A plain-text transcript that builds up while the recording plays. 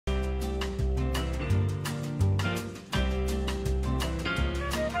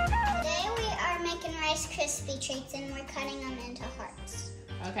shapes and we're cutting them into hearts.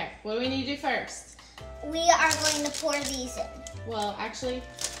 Okay, what do we need to do first? We are going to pour these in. Well, actually,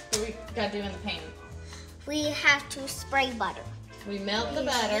 what do we got to do in the pan? We have to spray butter. We melt the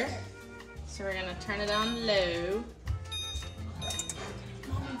butter. So we're gonna turn it on low.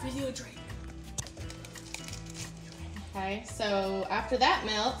 Mommy, video drink. Okay, so after that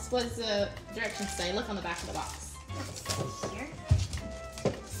melts, what does the directions say? Look on the back of the box. Let's see here.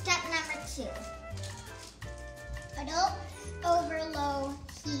 Step number 2. Adult over low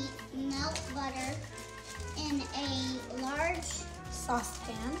heat, melt butter in a large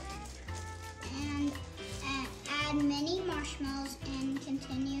saucepan and add many marshmallows and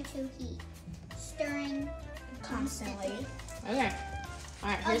continue to heat, stirring constantly. Okay. All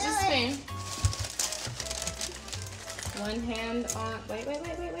right, here's a spoon. One hand on, wait,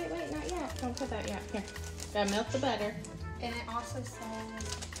 not yet. Don't put that yet. Here, gotta melt the butter. And it also says,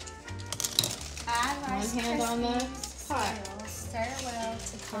 add Rice One hand on the Krispies pot. cereal, stir well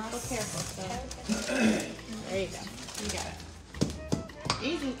to toss. Careful. So. There you go. You got it.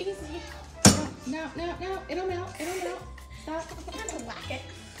 Easy, easy. No, it'll melt. Stop. I don't like it.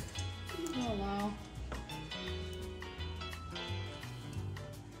 Oh, wow.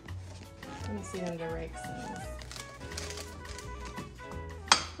 Let me see them direct scenes.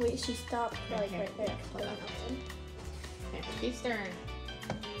 Wait, she stopped like Okay, right there. yeah, hold on. Okay, keep stirring.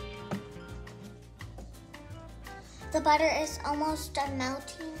 The butter is almost done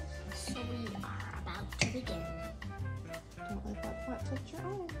melting, so we are about to begin. Don't let that pot touch your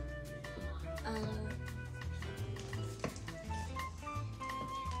arm.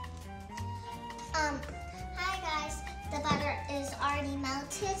 Hi guys, the butter is already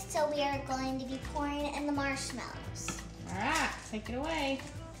melted, so we are going to be pouring in the marshmallows. All right, take it away.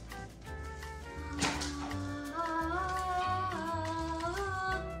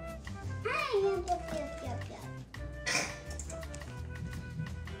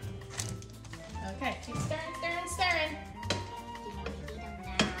 Okay, keep stirring.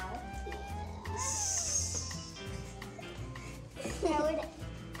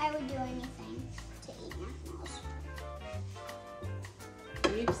 I would do anything to eat marshmallows.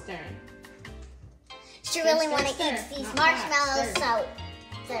 Keep stirring. She really Stir, want to stir, eat these not marshmallows, hot,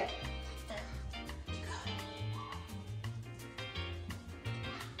 so.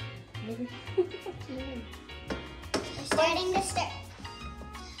 We're starting to stir.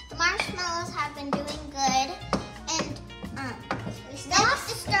 The marshmallows have been doing good, and we still have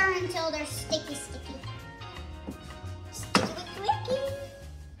to stir until they're sticky. Sticky.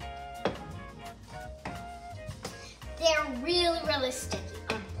 They're really sticky,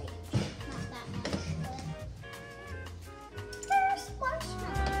 aren't they? Not that much. There's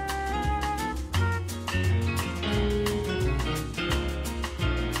marshmallows.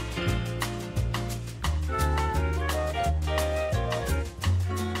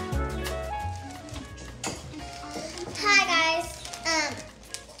 Hi guys.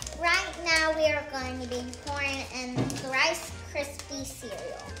 Right now we are going to be pouring in the Rice Krispies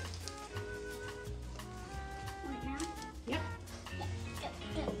cereal. Right now? Yep. Yep.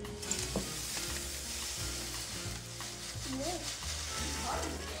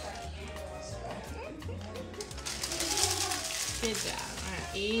 Good job. All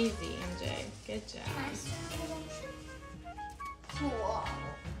right, easy, MJ. Good job. Cool.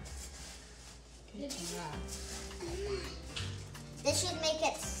 Good job. This should make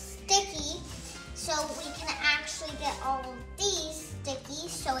it sticky, so we can actually get all of these sticky,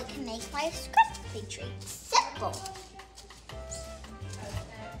 so it can make my Krispy treat. Simple.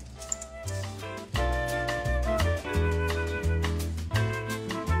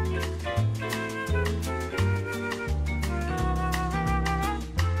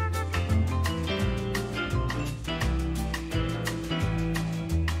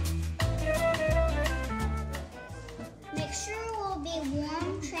 Make sure it will be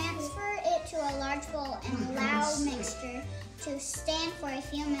warm. Transfer it to a large bowl and allow mixture to stand for a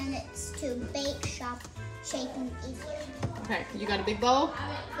few minutes to bake, shaping easier. Okay, you got a big bowl?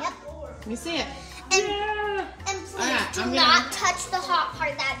 Yep. Let me see it. And please do not touch the hot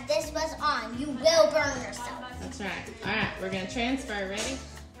part that this was on. You will burn yourself. That's right. All right, we're gonna transfer. Ready?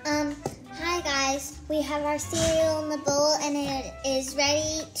 Hi guys. We have our cereal in the bowl and it is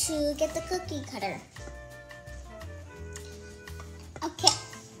ready to get the cookie cutter. Okay.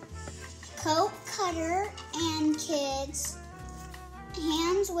 Coat cutter and kids.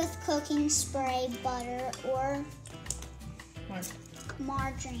 Hands with cooking spray, butter, or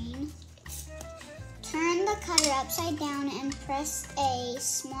margarine. Turn the cutter upside down and press a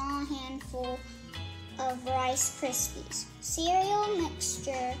small handful of Rice Krispies cereal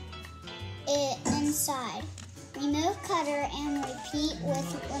mixture inside. Remove cutter and repeat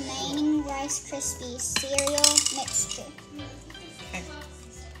with remaining Rice Krispies cereal mixture. Okay.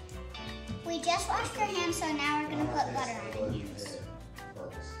 We just washed our hands, so now we're going to put butter on our hands.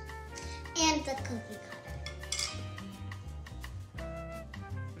 And the cookie cutter.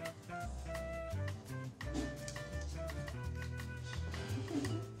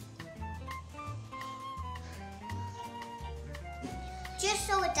 Just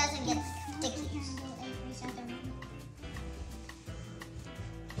so it doesn't get sticky.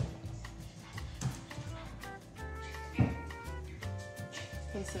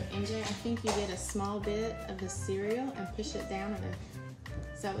 Okay, so MJ, I think you get a small bit of the cereal and push it down in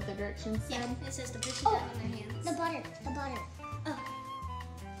is that what the directions said? Yeah, it says to push it down on their hands. The butter.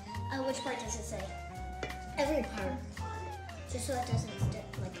 Oh, which part does it say? Every part. Just so it doesn't stick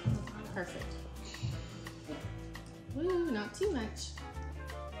like on the bottom. Perfect. Woo, not too much.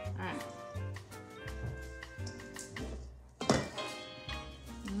 All right.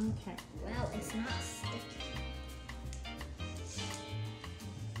 Okay. Wow, it's not sticky.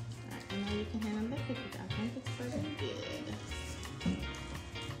 All right, and now you can hand them the cookie dough. I think it's pretty good.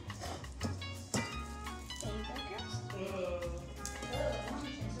 There you go, girls.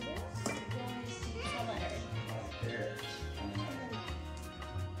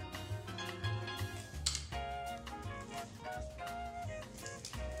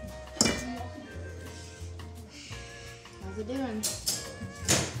 How's it doing?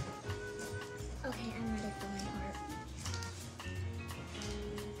 Okay, I'm ready for my heart.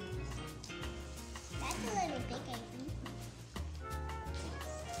 That's a little big, I think.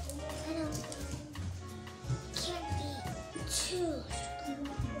 I don't. Can't be too.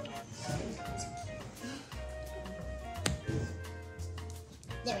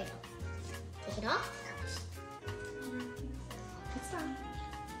 There we go. Take it off. It's fine.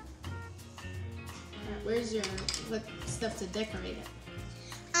 All right, where's your what stuff to decorate it?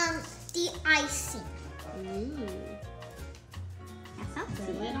 The icing. Ooh. That sounds Put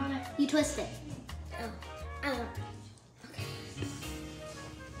a lid on it. You twist it. Oh, I want. Okay.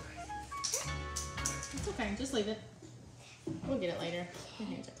 It's okay. Just leave it. We'll get it later. Your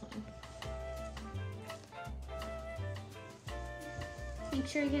hands are clean. Make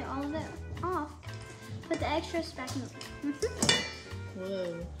sure you get all of it off. Put the extras back in.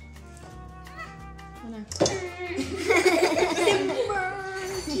 Whoa. Oh, no.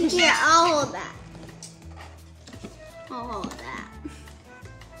 Here, I'll hold that. I'll hold that.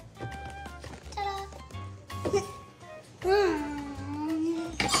 Ta-da! How are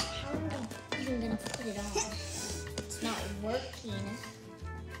we even gonna put it on? It's not working.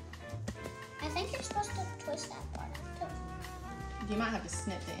 I think you're supposed to twist that part too. You might have to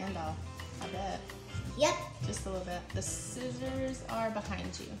snip the end off. I bet. Yep. Just a little bit. The scissors are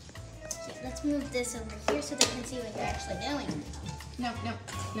behind you. Okay, let's move this over here so they can see what you're actually doing. No, no,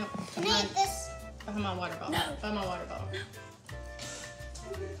 no. Can I eat this? Behind my water bottle. No. Behind my water bottle.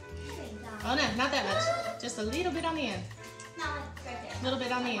 Oh no, not that much. Just a little bit on the end. No, it's right there. A little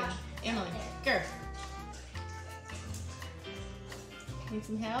bit on the end. Emily, go. Need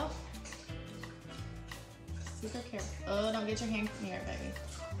some help? Super careful. Oh, don't get your hand near it, baby.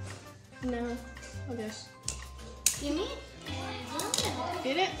 No. Oh gosh. You need?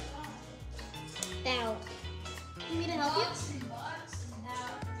 Did it? Now, You need me to help you?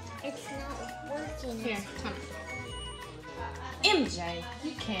 it's not working. Here, come. MJ,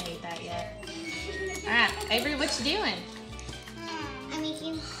 you can't eat that yet. All right, Avery, what you doing? I'm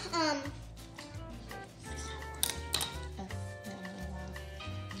making,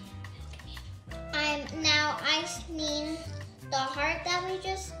 I'm now icing the heart that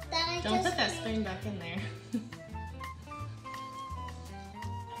I Don't just put that spoon back in there.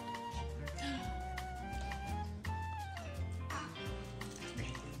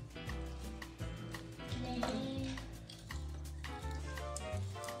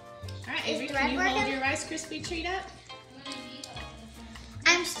 All right, Avery, can you hold your Rice Krispie treat up?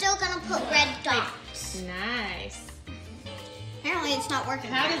 I'm still gonna put red dots. Nice. Apparently it's not working.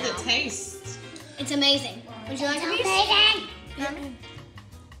 How right does it now. taste? It's amazing. Would you like a piece? Amazing.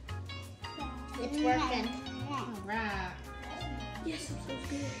 It's working, All right. Yes, it feels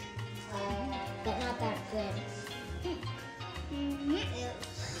good. but not that good.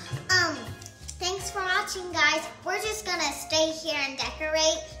 Thanks for watching, guys. We're just gonna stay here and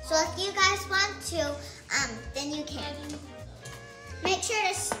decorate. So if you guys want to, then you can. Make sure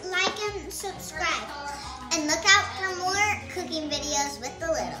to like and subscribe. And look out for more cooking videos with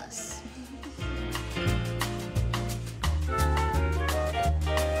the littles.